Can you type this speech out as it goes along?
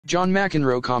John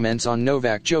McEnrore comments on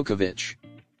Novak Djokovic.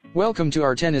 Welcome to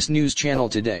our tennis news channel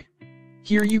today.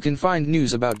 Here you can find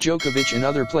news about Djokovic and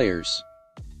other players.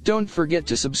 Don't forget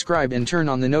to subscribe and turn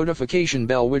on the notification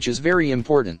bell, which is very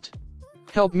important.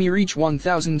 Help me reach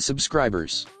 1,000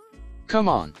 subscribers. Come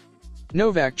on.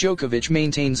 Novak Djokovic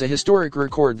maintains a historic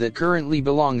record that currently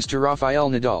belongs to Rafael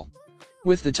Nadal,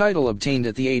 with the title obtained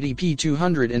at the ATP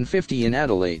 250 in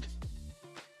Adelaide.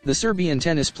 The Serbian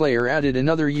tennis player added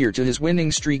another year to his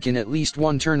winning streak in at least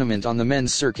one tournament on the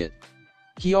men's circuit.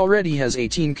 He already has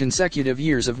 18 consecutive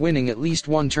years of winning at least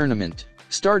one tournament,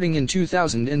 starting in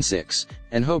 2006,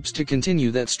 and hopes to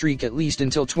continue that streak at least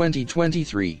until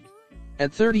 2023.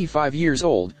 At 35 years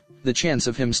old, the chance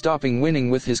of him stopping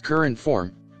winning with his current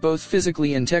form, both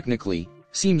physically and technically,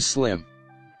 seems slim.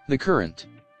 The current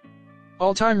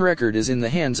all-time record is in the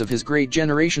hands of his great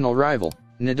generational rival,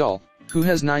 Nadal, who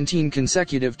has 19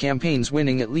 consecutive campaigns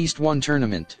winning at least one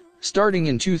tournament, starting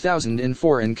in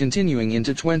 2004 and continuing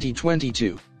into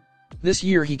 2022. This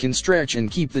year he can stretch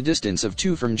and keep the distance of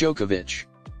 2 from Djokovic.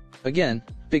 Again,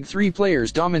 big 3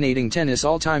 players dominating tennis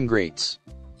all-time greats.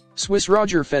 Swiss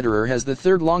Roger Federer has the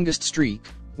third longest streak,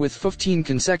 with 15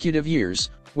 consecutive years,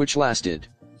 which lasted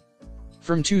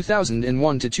from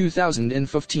 2001 to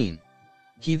 2015.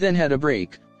 He then had a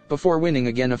break, before winning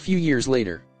again a few years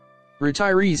later.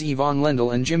 Retirees Yvonne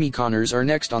Lendl and Jimmy Connors are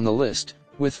next on the list,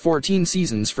 with 14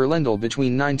 seasons for Lendl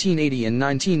between 1980 and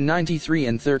 1993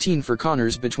 and 13 for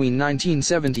Connors between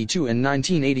 1972 and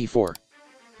 1984.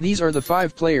 These are the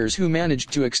 5 players who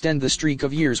managed to extend the streak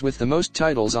of years with the most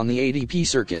titles on the ATP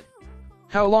circuit.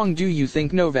 How long do you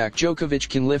think Novak Djokovic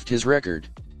can lift his record?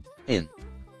 In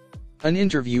an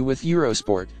interview with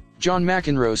Eurosport, John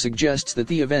McEnrore suggests that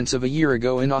the events of a year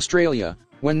ago in Australia,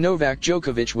 when Novak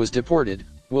Djokovic was deported,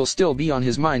 will still be on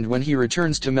his mind when he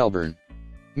returns to Melbourne.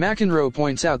 McEnrore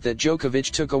points out that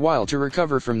Djokovic took a while to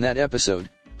recover from that episode,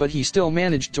 but he still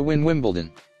managed to win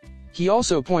Wimbledon. He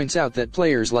also points out that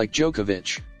players like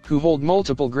Djokovic, who hold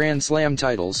multiple Grand Slam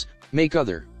titles, make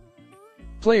other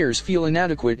players feel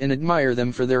inadequate and admire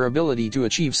them for their ability to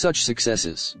achieve such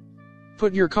successes.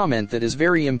 Put your comment that is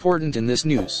very important in this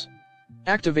news.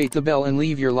 Activate the bell and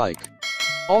leave your like.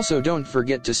 Also don't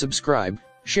forget to subscribe,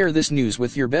 share this news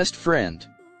with your best friend.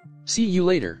 See you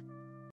later.